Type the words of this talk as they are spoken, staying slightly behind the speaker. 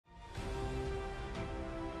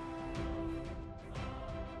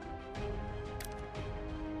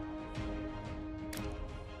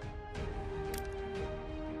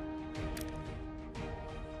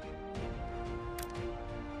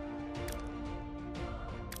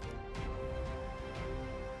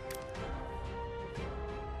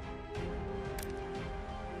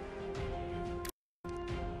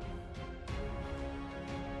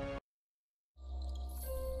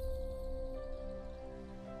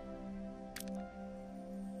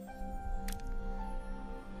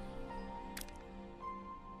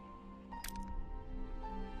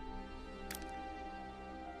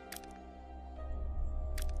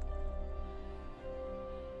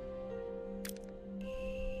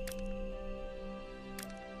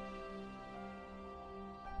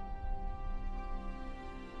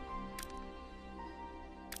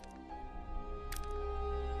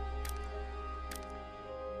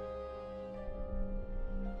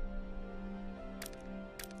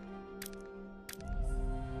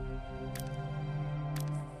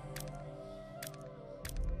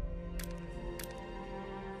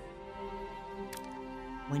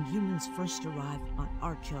humans first arrived on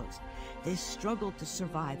Archos, they struggled to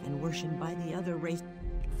survive and were worshipped by the other race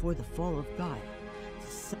before the fall of Gaia.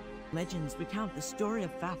 Some legends recount the story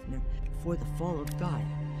of Fafnir before the fall of Gaia.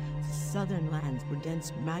 The southern lands were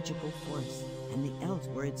dense magical forests, and the elves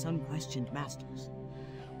were its unquestioned masters.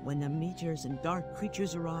 When the meteors and dark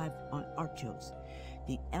creatures arrived on Archos,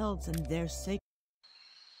 the elves and their sacred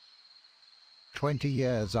 20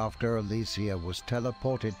 years after Alesia was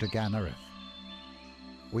teleported to Ganareth,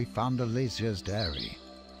 we found Alesia's dairy,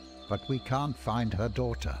 but we can't find her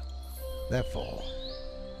daughter. Therefore,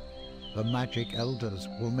 the magic elders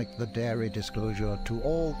will make the dairy disclosure to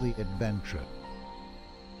all the adventurers.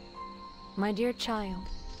 My dear child,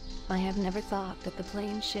 I have never thought that the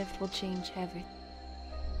plane shift will change everything.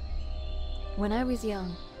 When I was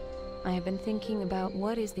young, I have been thinking about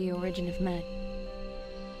what is the origin of magic.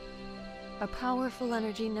 A powerful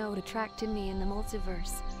energy node attracted me in the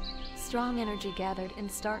multiverse. Strong energy gathered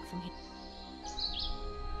and start from here.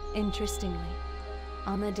 Interestingly,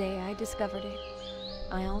 on the day I discovered it,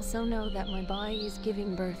 I also know that my body is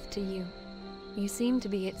giving birth to you. You seem to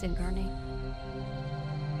be its incarnate.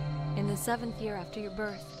 In the 7th year after your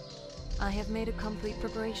birth, I have made a complete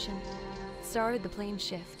preparation, started the plane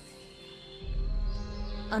shift.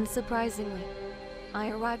 Unsurprisingly, I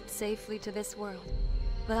arrived safely to this world,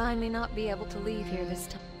 but I may not be able to leave here this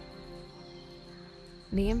time.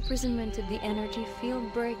 The imprisonment of the energy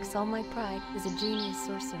field breaks all my pride as a genius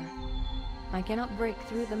sorcerer. I cannot break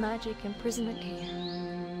through the magic imprisonment here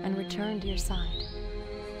and return to your side.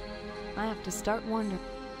 I have to start wondering.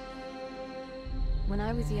 When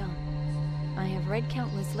I was young, I have read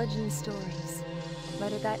countless legend stories,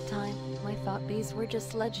 but at that time, I thought these were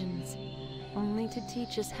just legends, only to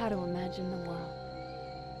teach us how to imagine the world.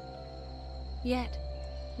 Yet,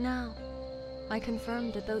 now, I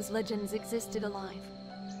confirmed that those legends existed alive,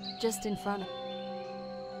 just in front of me.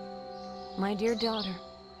 My dear daughter,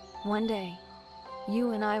 one day,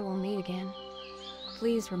 you and I will meet again.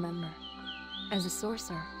 Please remember, as a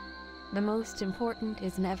sorcerer, the most important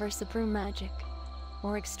is never supreme magic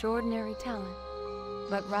or extraordinary talent,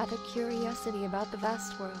 but rather curiosity about the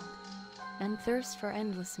vast world and thirst for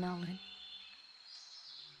endless knowledge.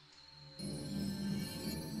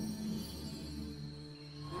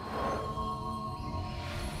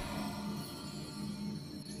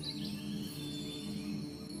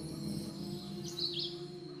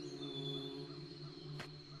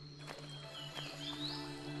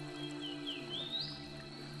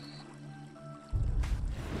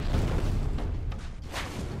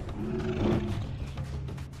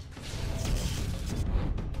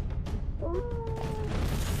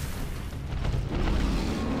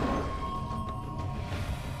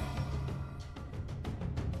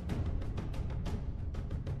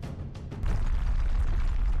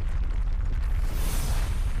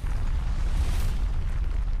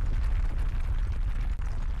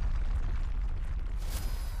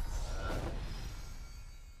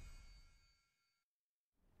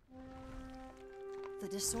 The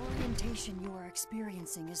disorientation you are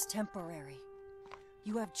experiencing is temporary.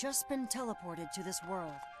 You have just been teleported to this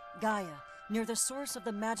world, Gaia, near the source of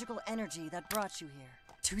the magical energy that brought you here.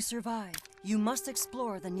 To survive, you must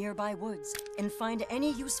explore the nearby woods and find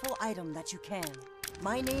any useful item that you can.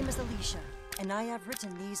 My name is Alicia, and I have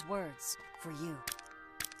written these words for you.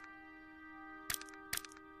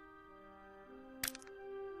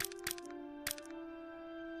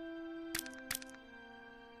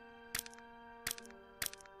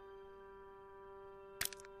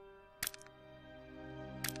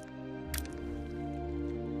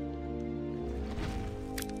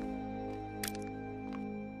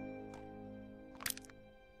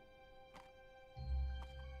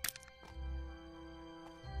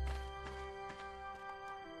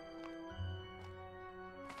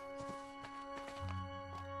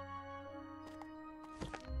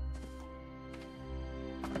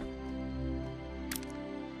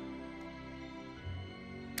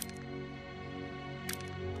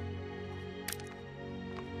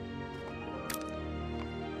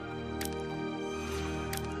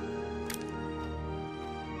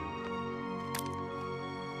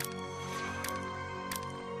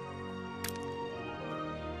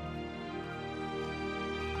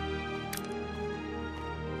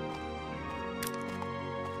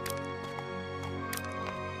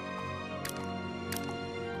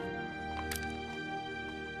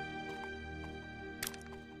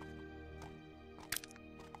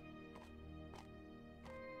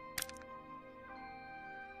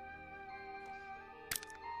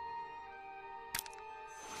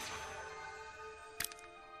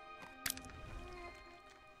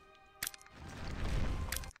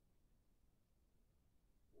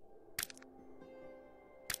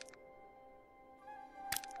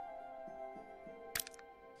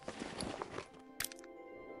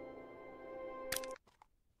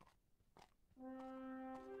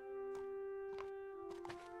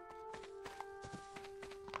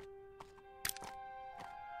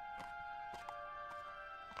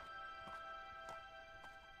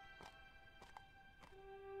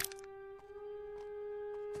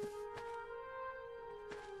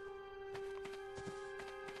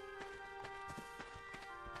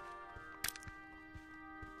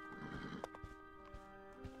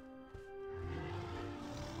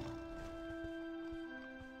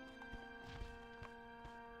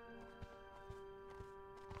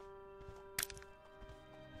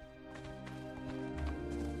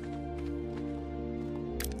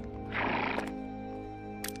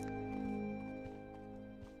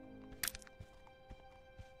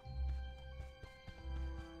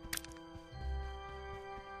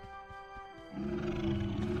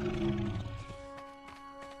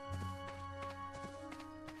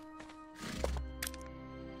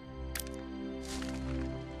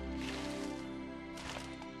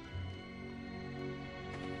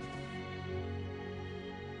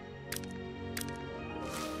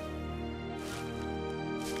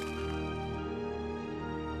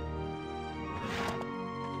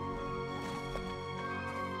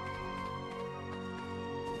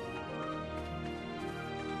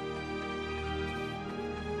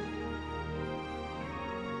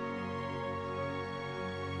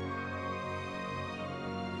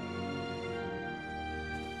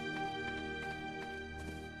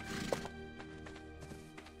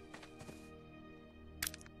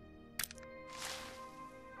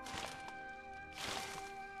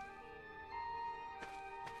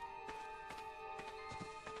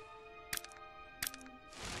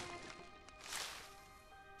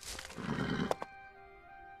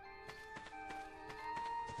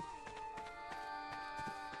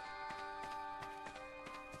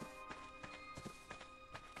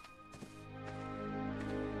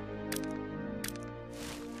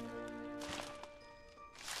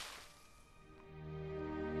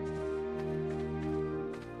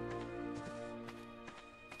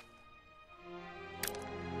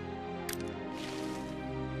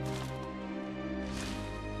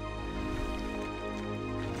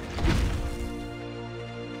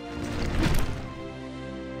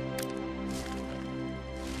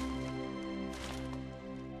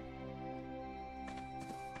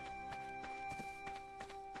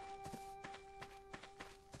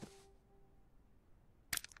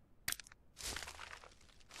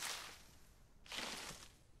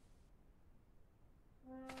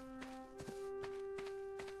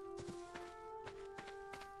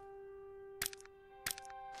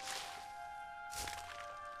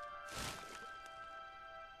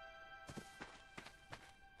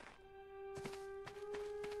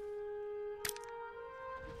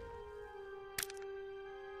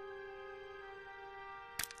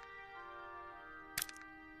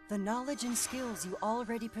 The knowledge and skills you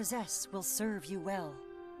already possess will serve you well.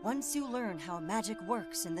 Once you learn how magic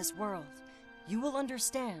works in this world, you will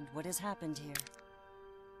understand what has happened here.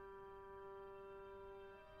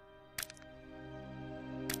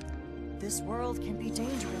 This world can be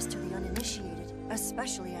dangerous to the uninitiated,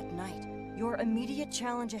 especially at night. Your immediate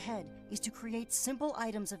challenge ahead is to create simple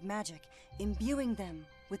items of magic, imbuing them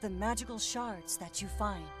with the magical shards that you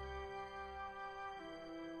find.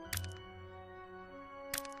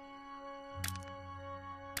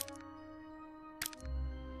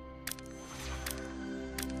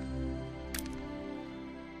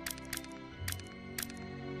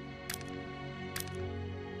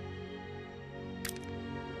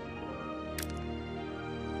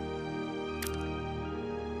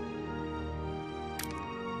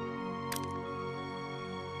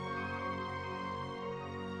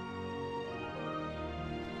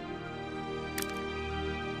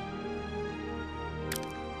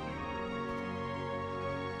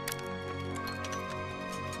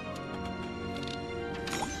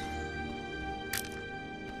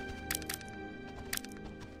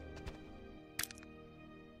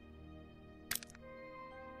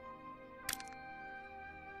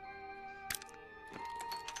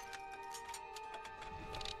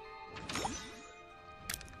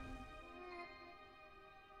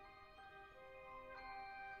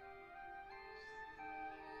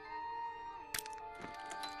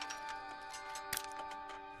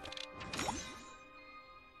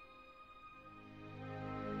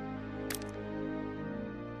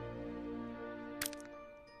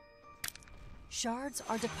 Shards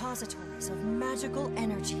are depositories of magical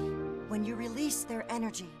energy. When you release their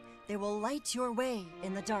energy, they will light your way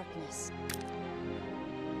in the darkness.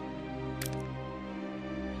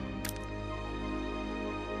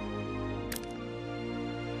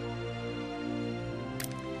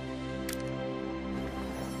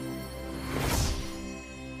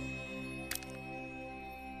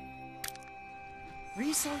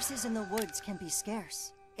 Resources in the woods can be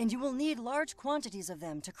scarce, and you will need large quantities of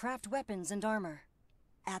them to craft weapons and armor.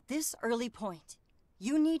 At this early point,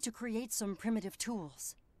 you need to create some primitive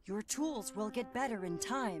tools. Your tools will get better in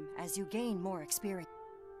time as you gain more experience.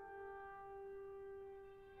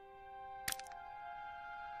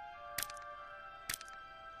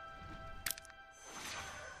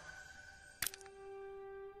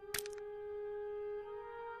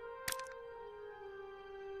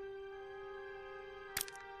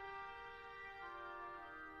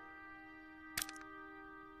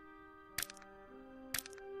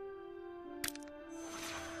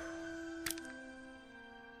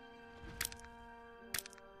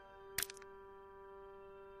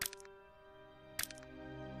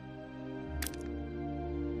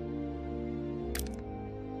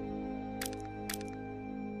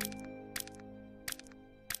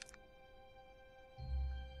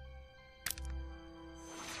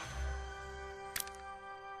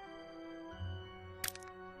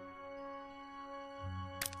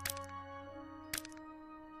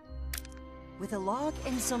 With a log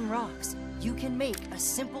and some rocks, you can make a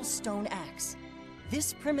simple stone axe.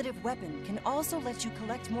 This primitive weapon can also let you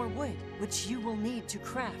collect more wood, which you will need to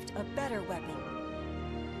craft a better weapon.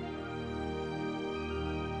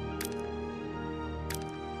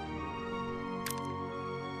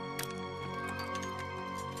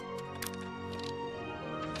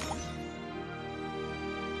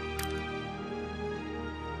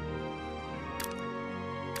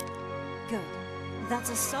 Good. That's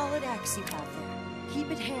a solid axe you have there.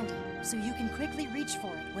 Keep it handy, so you can quickly reach for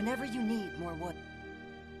it whenever you need more wood.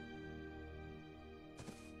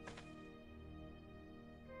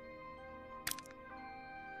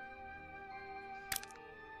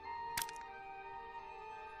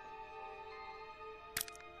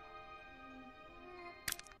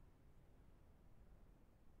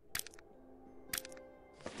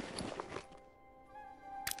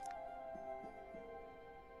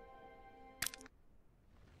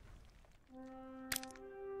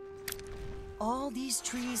 All these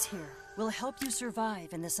trees here will help you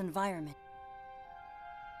survive in this environment.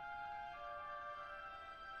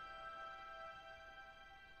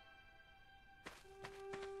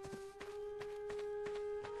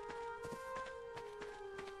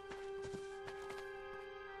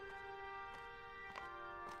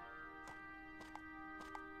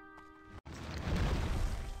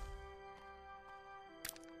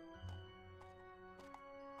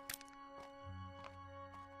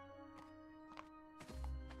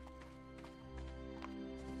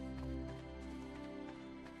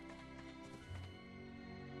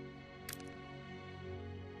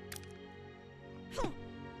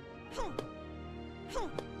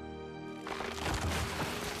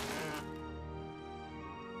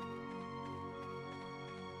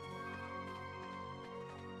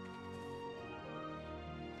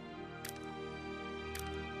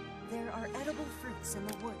 There are edible fruits in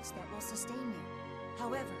the woods that will sustain you.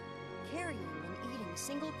 However, carrying and eating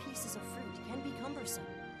single pieces of fruit can be cumbersome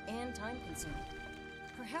and time-consuming.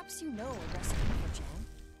 Perhaps you know a recipe for jam?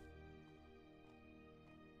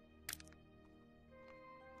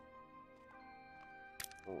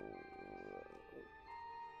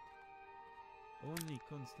 Only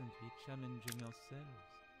constantly challenging ourselves,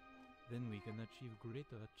 then we can achieve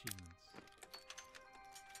greater achievements.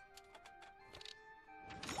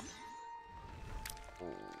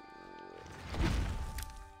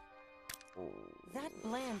 That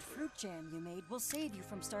bland fruit jam you made will save you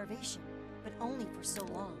from starvation, but only for so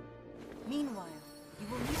long. Meanwhile, you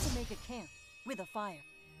will need to make a camp with a fire.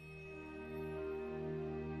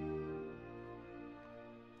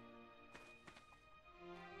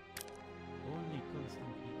 Only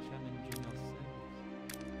constantly challenging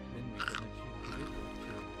ourselves, then we can achieve greater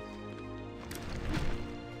achievements.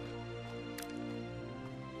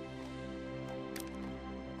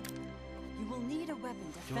 You will need a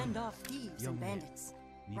weapon to fend off thieves and bandits.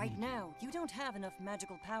 Right now, you don't have enough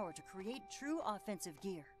magical power to create true offensive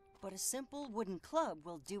gear, but a simple wooden club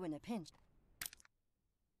will do in a pinch.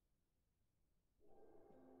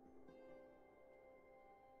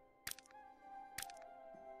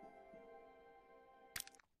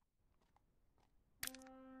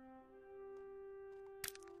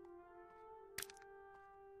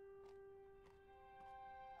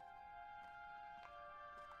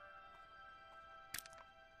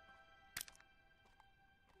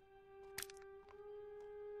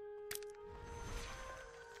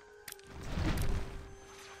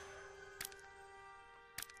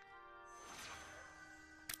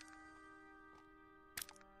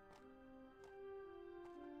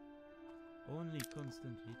 Only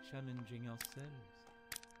constantly challenging ourselves,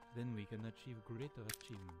 then we can achieve greater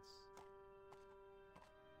achievements.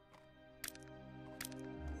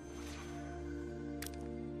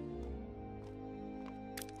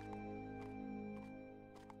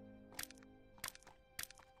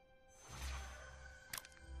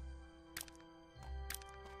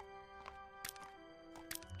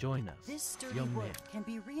 Join us, This sturdy young wood men. can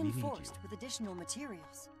be reinforced with additional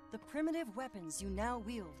materials. The primitive weapons you now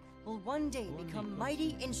wield will one day Only become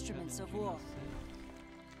mighty constantly instruments of challenging war. ourselves,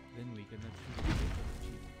 then we can achieve greater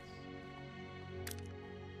achievements.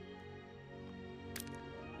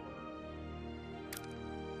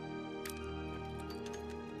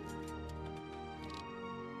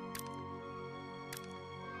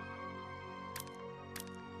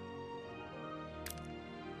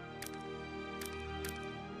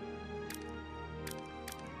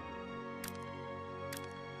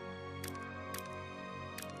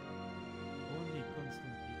 Only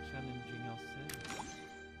constantly challenging ourselves,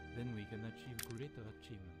 then we can achieve greater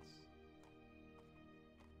achievements.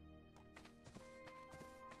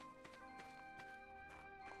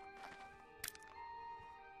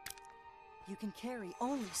 You can carry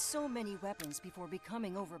only so many weapons before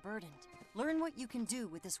becoming overburdened. Learn what you can do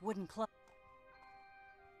with this wooden club.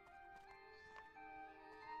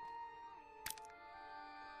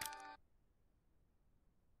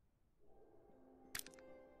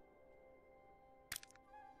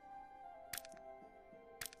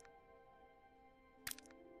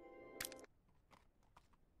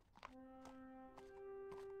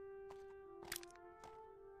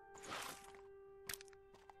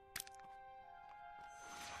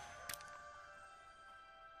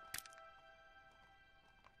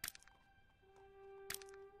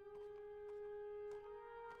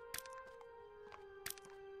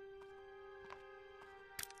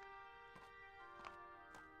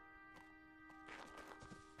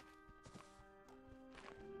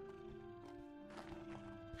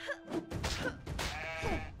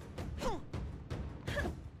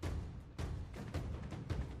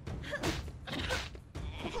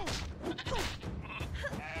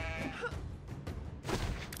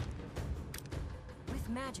 With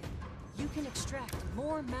magic, you can extract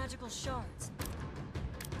more magical shards.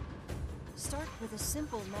 Start with a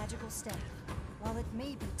simple magical staff. While it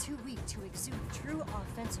may be too weak to exude true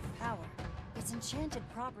offensive power, its enchanted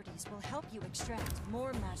properties will help you extract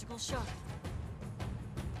more magical shards.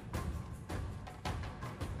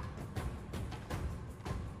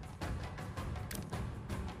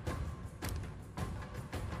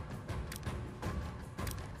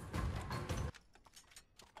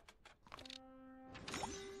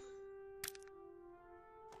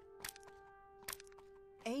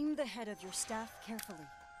 Aim the head of your staff carefully,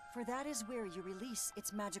 for that is where you release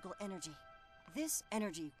its magical energy. This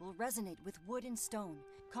energy will resonate with wood and stone,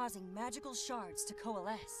 causing magical shards to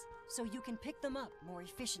coalesce, so you can pick them up more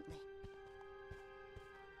efficiently.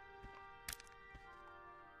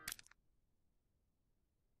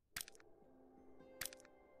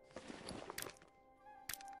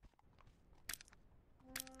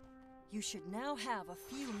 You should now have a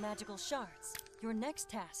few magical shards. Your next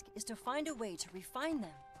task is to find a way to refine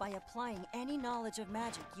them by applying any knowledge of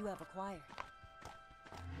magic you have acquired.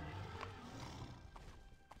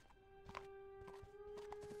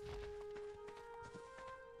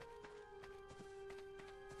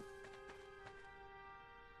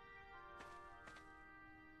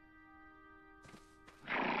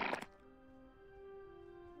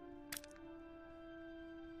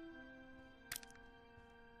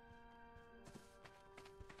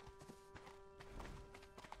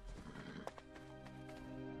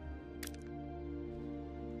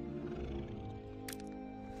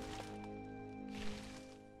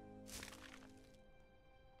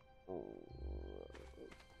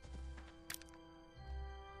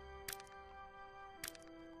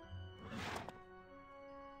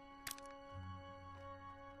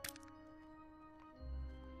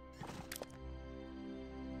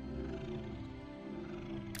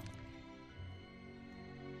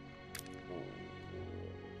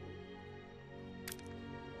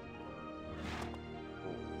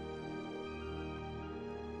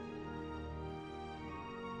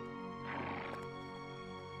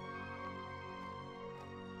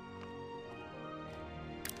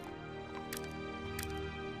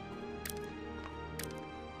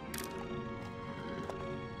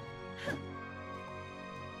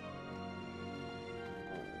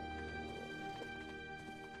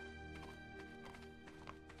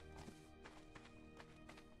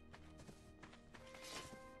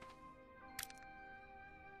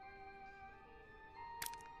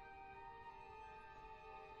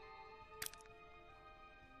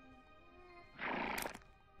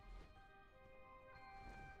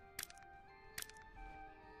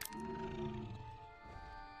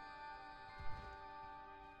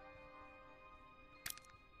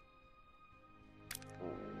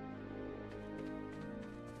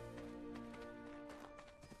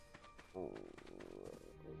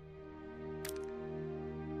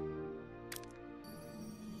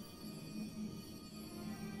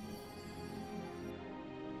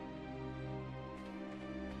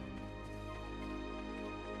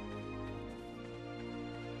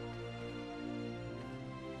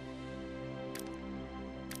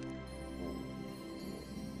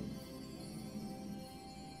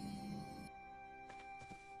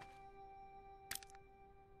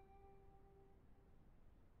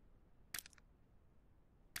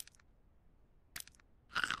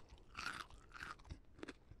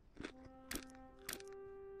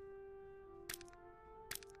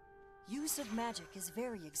 Use of magic is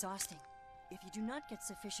very exhausting. If you do not get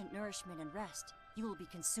sufficient nourishment and rest, you will be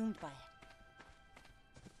consumed by it.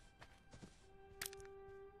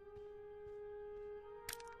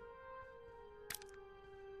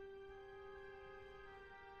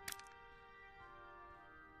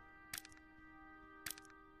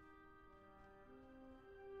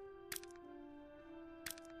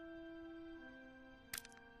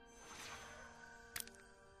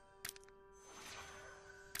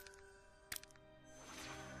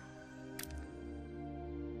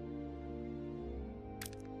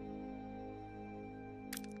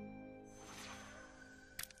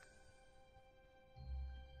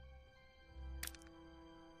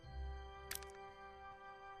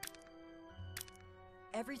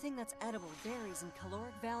 Everything that's edible varies in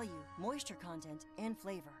caloric value, moisture content, and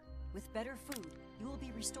flavor. With better food, you will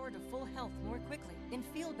be restored to full health more quickly and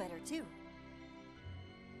feel better too.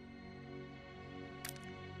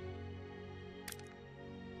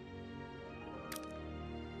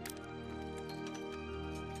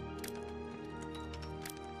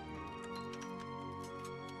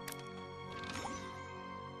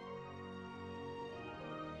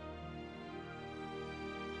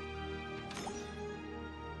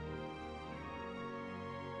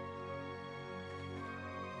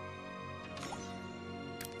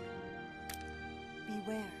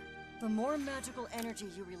 Beware. The more magical energy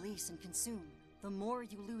you release and consume, the more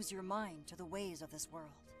you lose your mind to the ways of this world.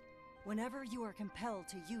 Whenever you are compelled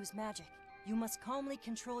to use magic, you must calmly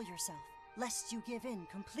control yourself, lest you give in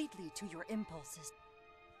completely to your impulses.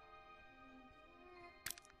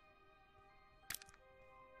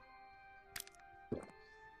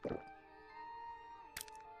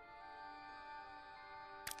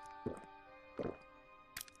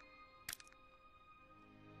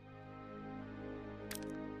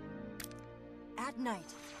 At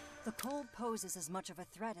night, the cold poses as much of a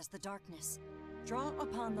threat as the darkness. Draw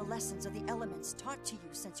upon the lessons of the elements taught to you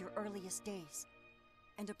since your earliest days,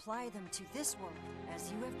 and apply them to this world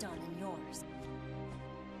as you have done in yours.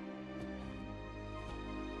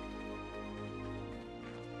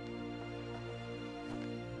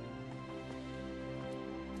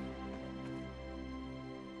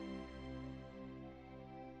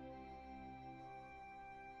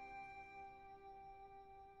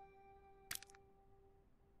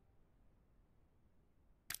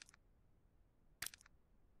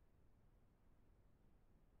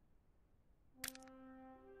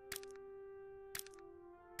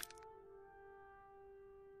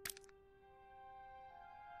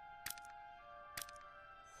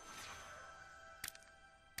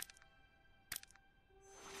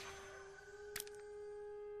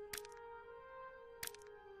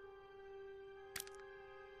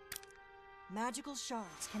 Magical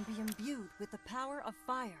shards can be imbued with the power of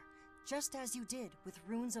fire, just as you did with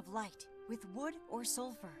runes of light. With wood or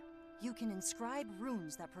sulfur, you can inscribe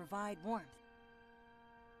runes that provide warmth.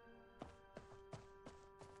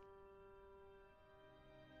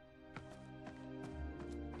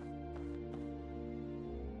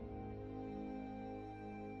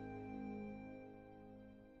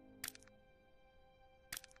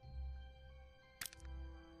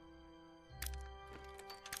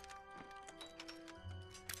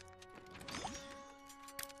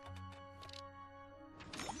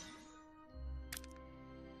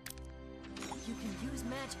 You can use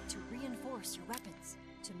magic to reinforce your weapons.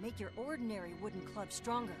 To make your ordinary wooden club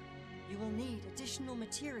stronger, you will need additional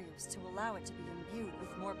materials to allow it to be imbued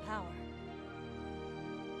with more power.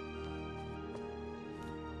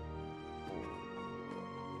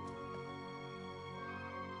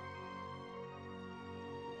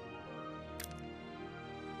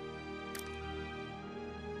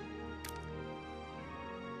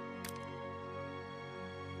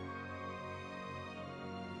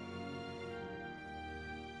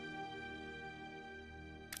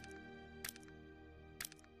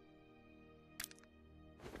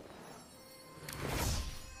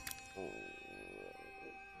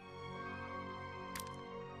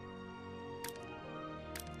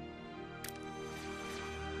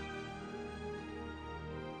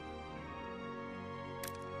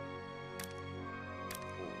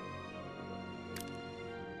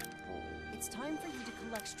 It's time for you to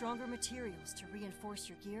collect stronger materials to reinforce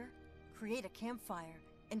your gear, create a campfire,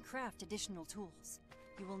 and craft additional tools.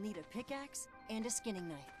 You will need a pickaxe and a skinning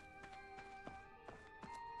knife.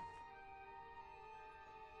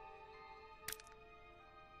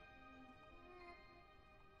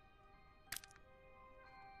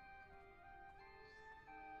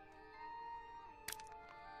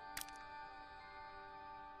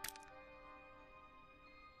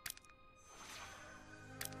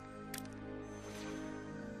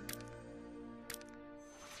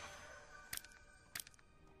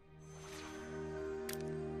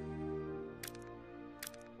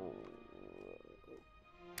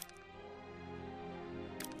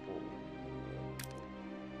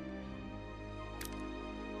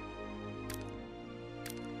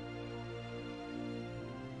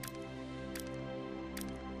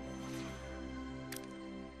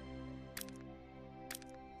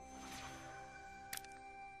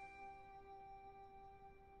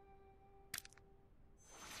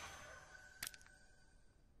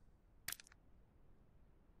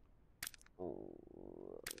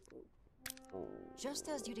 Just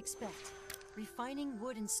as you'd expect, refining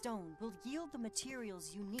wood and stone will yield the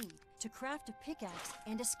materials you need to craft a pickaxe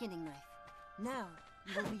and a skinning knife. Now,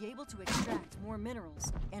 you will be able to extract more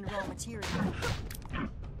minerals and raw materials.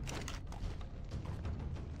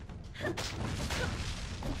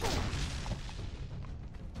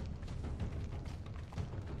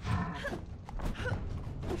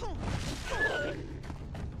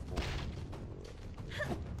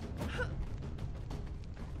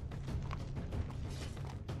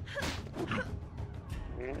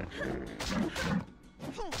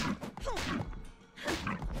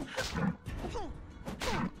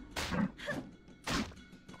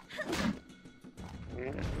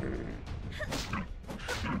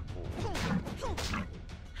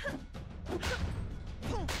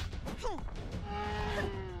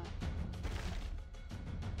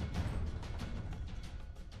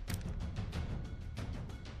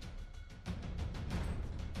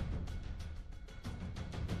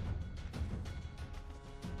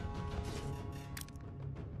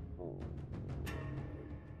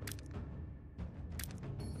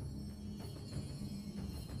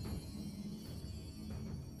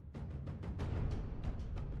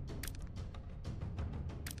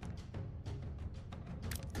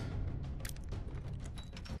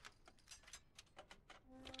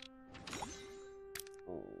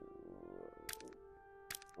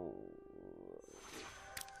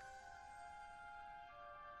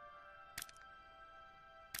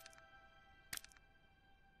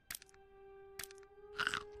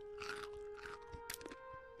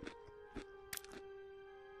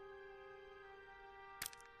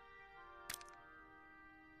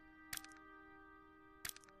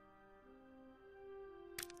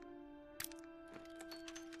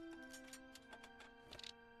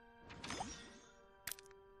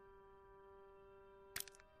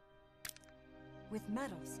 With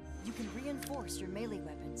metals, you can reinforce your melee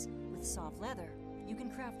weapons. With soft leather, you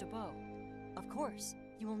can craft a bow. Of course,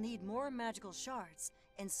 you will need more magical shards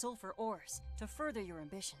and sulfur ores to further your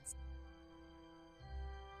ambitions.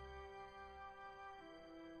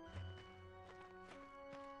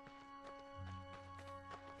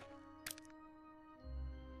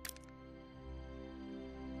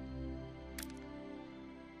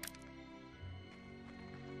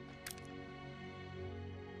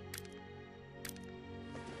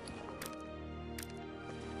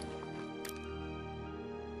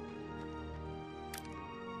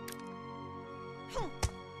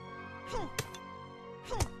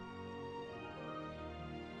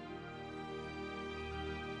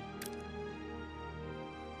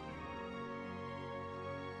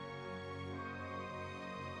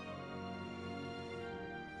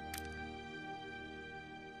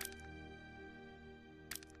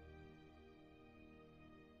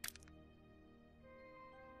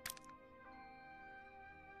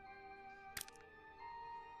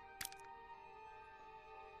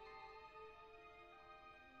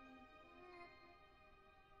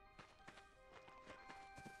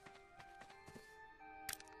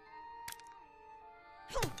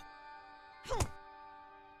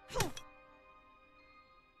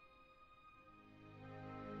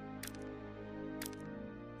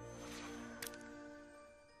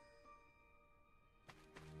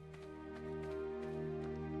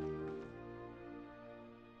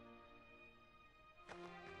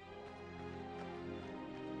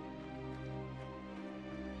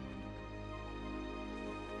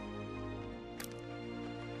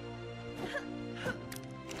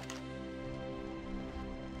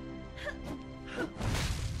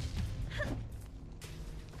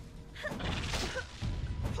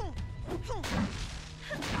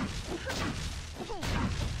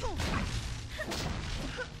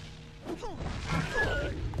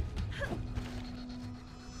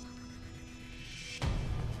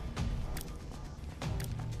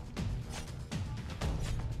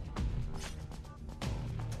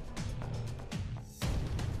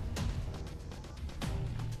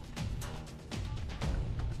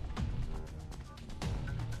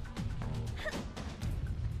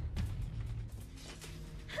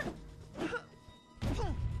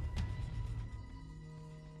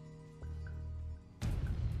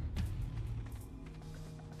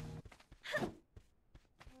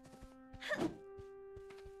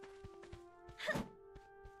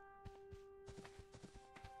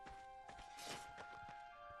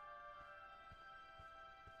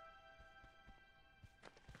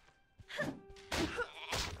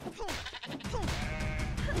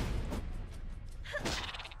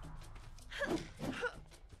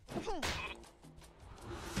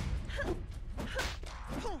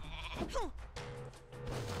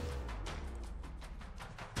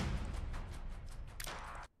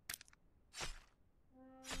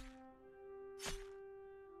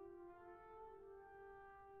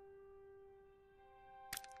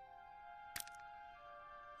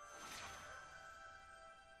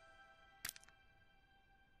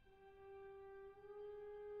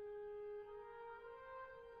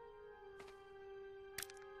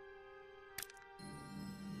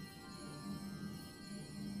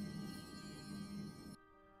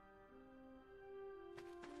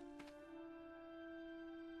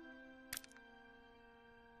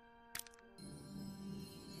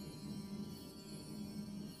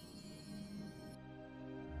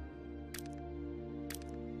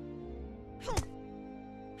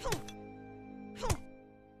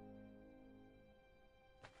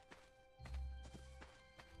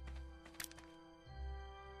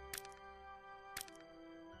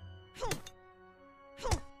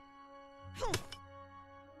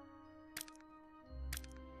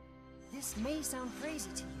 This may sound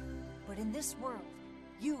crazy to you, but in this world,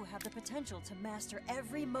 you have the potential to master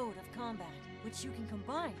every mode of combat, which you can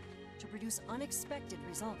combine to produce unexpected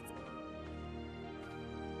results.